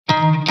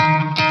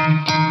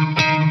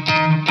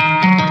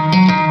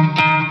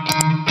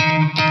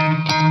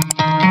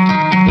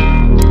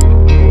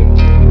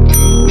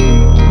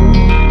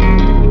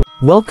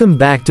Welcome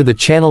back to the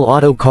channel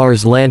Auto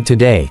Cars Land.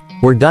 Today,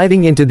 we're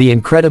diving into the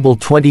incredible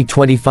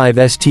 2025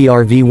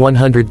 STRV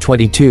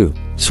 122,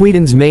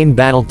 Sweden's main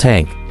battle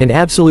tank, an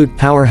absolute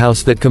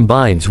powerhouse that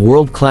combines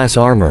world-class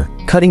armor,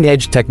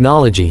 cutting-edge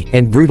technology,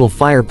 and brutal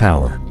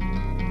firepower.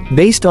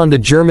 Based on the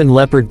German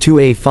Leopard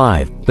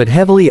 2A5, but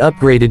heavily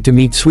upgraded to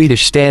meet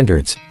Swedish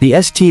standards, the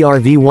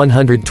STRV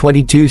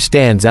 122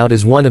 stands out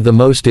as one of the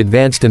most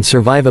advanced and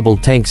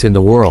survivable tanks in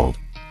the world.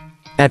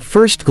 At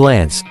first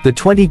glance, the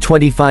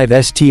 2025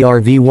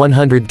 STRV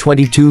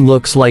 122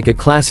 looks like a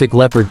classic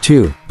Leopard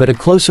 2, but a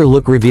closer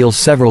look reveals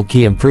several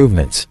key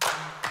improvements.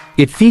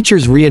 It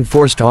features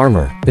reinforced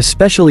armor,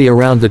 especially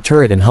around the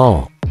turret and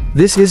hull.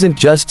 This isn't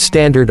just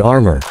standard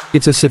armor,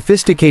 it's a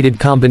sophisticated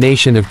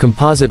combination of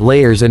composite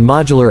layers and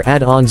modular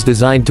add-ons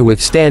designed to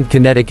withstand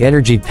kinetic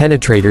energy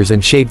penetrators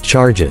and shaped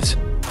charges.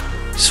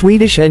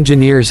 Swedish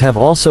engineers have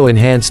also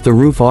enhanced the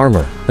roof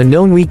armor, a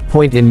known weak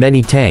point in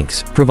many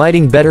tanks,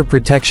 providing better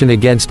protection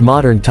against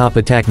modern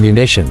top-attack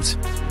munitions.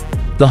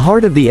 The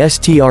heart of the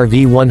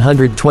STRV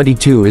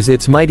 122 is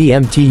its mighty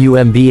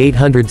MTU-MB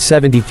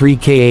 873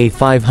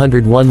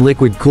 Ka501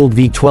 liquid-cooled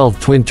V12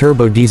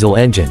 twin-turbo diesel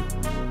engine.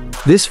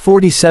 This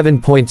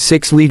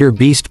 47.6-liter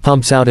beast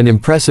pumps out an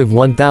impressive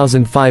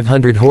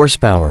 1,500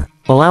 horsepower,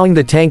 allowing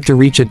the tank to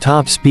reach a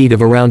top speed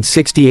of around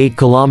 68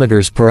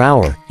 km per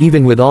hour,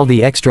 even with all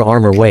the extra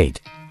armor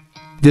weight.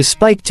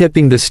 Despite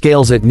tipping the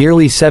scales at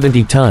nearly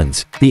 70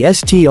 tons, the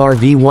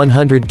STRV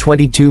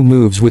 122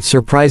 moves with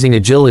surprising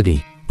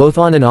agility, both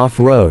on and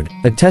off-road,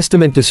 a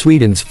testament to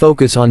Sweden's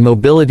focus on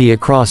mobility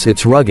across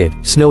its rugged,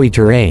 snowy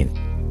terrain.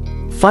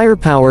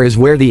 Firepower is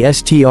where the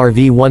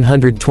STRV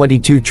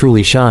 122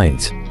 truly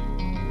shines.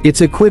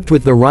 It's equipped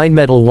with the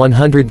Rheinmetall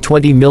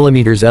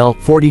 120mm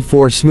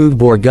L44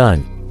 smoothbore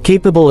gun,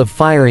 capable of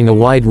firing a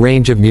wide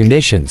range of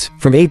munitions,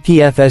 from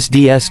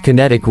APFSDS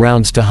kinetic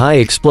rounds to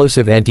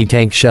high-explosive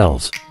anti-tank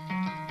shells.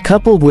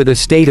 Coupled with a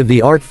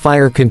state-of-the-art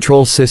fire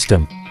control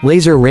system,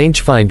 laser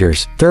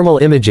rangefinders, thermal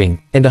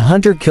imaging, and a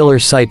hunter-killer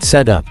sight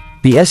setup,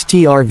 the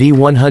STRV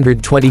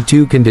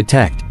 122 can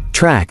detect,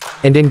 track,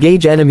 and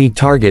engage enemy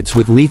targets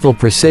with lethal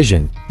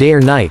precision, day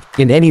or night,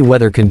 in any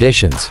weather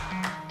conditions.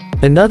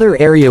 Another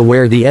area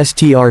where the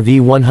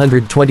STRV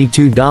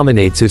 122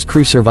 dominates is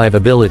crew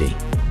survivability.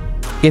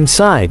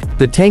 Inside,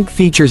 the tank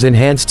features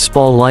enhanced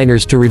spall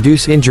liners to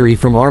reduce injury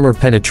from armor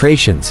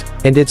penetrations,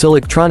 and its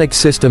electronic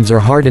systems are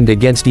hardened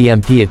against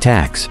EMP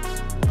attacks.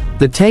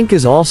 The tank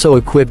is also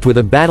equipped with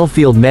a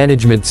battlefield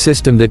management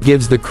system that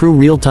gives the crew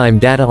real-time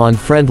data on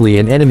friendly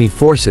and enemy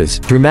forces,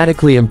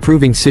 dramatically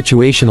improving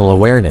situational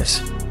awareness.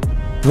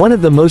 One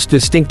of the most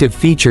distinctive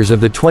features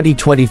of the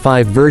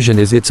 2025 version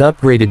is its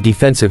upgraded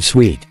defensive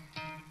suite.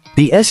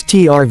 The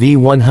STRV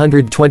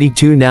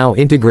 122 now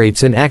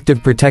integrates an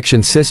active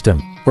protection system,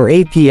 or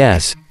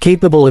APS,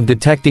 capable of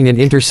detecting and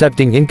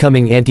intercepting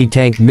incoming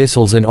anti-tank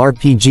missiles and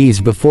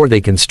RPGs before they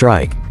can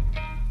strike.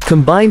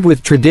 Combined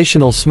with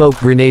traditional smoke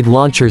grenade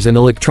launchers and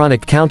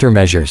electronic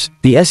countermeasures,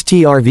 the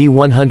STRV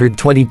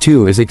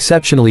 122 is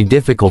exceptionally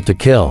difficult to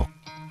kill.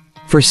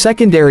 For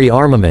secondary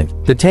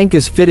armament, the tank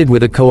is fitted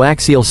with a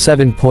coaxial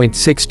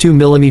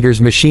 7.62mm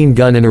machine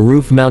gun and a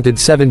roof-mounted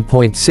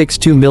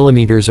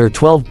 7.62mm or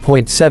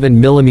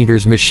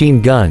 12.7mm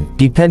machine gun,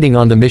 depending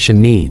on the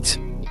mission needs.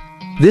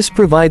 This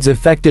provides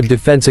effective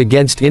defense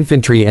against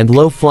infantry and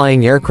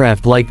low-flying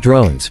aircraft like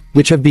drones,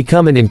 which have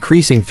become an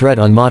increasing threat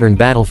on modern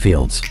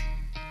battlefields.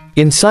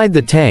 Inside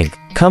the tank,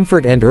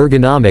 comfort and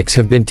ergonomics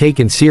have been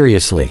taken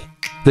seriously.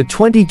 The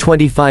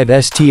 2025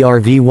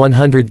 STRV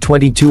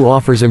 122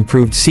 offers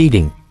improved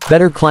seating,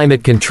 better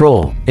climate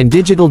control, and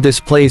digital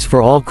displays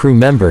for all crew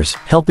members,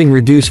 helping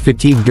reduce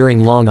fatigue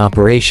during long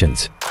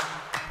operations.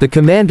 The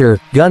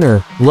commander,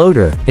 gunner,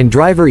 loader, and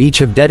driver each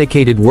have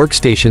dedicated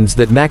workstations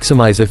that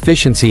maximize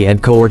efficiency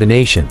and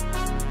coordination.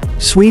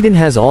 Sweden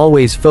has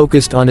always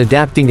focused on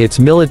adapting its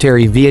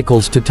military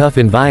vehicles to tough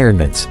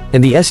environments,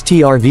 and the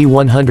STRV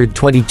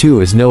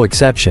 122 is no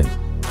exception.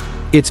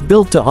 It's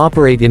built to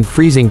operate in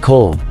freezing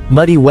cold,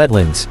 muddy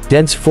wetlands,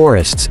 dense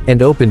forests,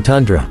 and open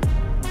tundra.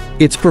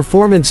 Its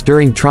performance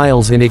during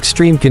trials in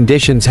extreme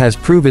conditions has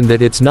proven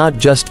that it's not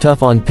just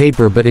tough on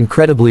paper but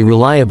incredibly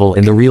reliable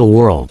in the real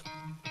world.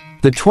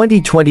 The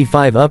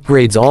 2025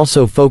 upgrades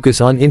also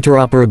focus on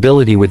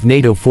interoperability with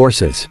NATO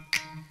forces.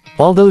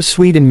 Although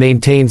Sweden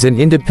maintains an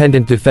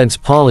independent defense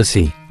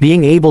policy,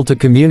 being able to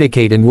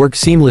communicate and work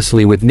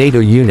seamlessly with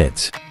NATO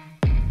units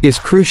is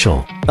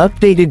crucial.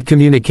 Updated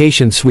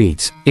communication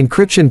suites,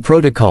 encryption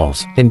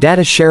protocols, and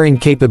data sharing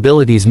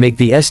capabilities make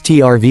the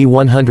STRV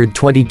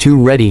 122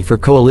 ready for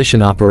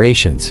coalition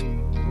operations.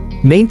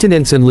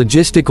 Maintenance and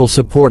logistical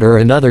support are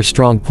another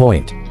strong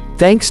point.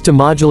 Thanks to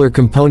modular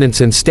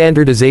components and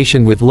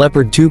standardization with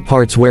Leopard 2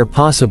 parts where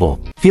possible,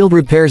 field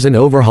repairs and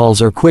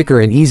overhauls are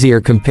quicker and easier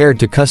compared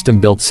to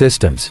custom-built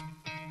systems.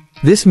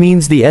 This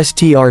means the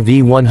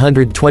STRV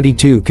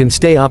 122 can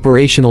stay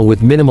operational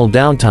with minimal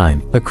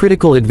downtime, a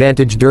critical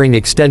advantage during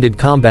extended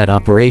combat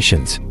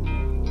operations.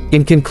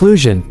 In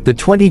conclusion, the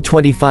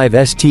 2025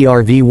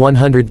 STRV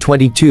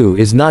 122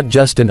 is not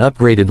just an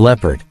upgraded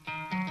Leopard.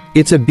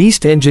 It's a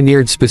beast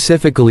engineered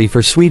specifically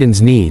for Sweden's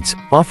needs,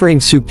 offering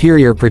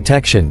superior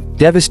protection,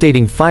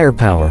 devastating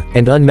firepower,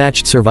 and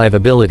unmatched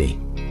survivability.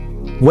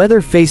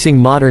 Whether facing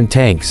modern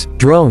tanks,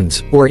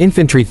 drones, or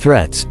infantry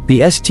threats,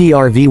 the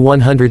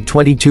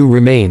STRV-122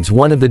 remains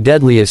one of the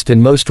deadliest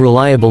and most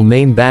reliable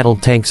main battle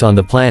tanks on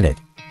the planet.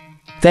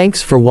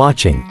 Thanks for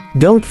watching.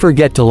 Don't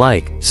forget to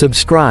like,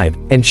 subscribe,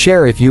 and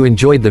share if you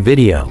enjoyed the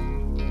video.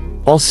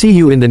 I'll see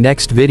you in the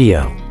next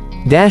video.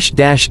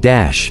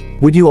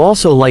 Would you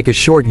also like a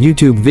short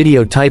YouTube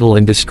video title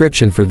and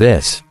description for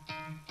this?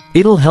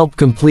 It'll help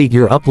complete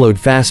your upload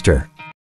faster.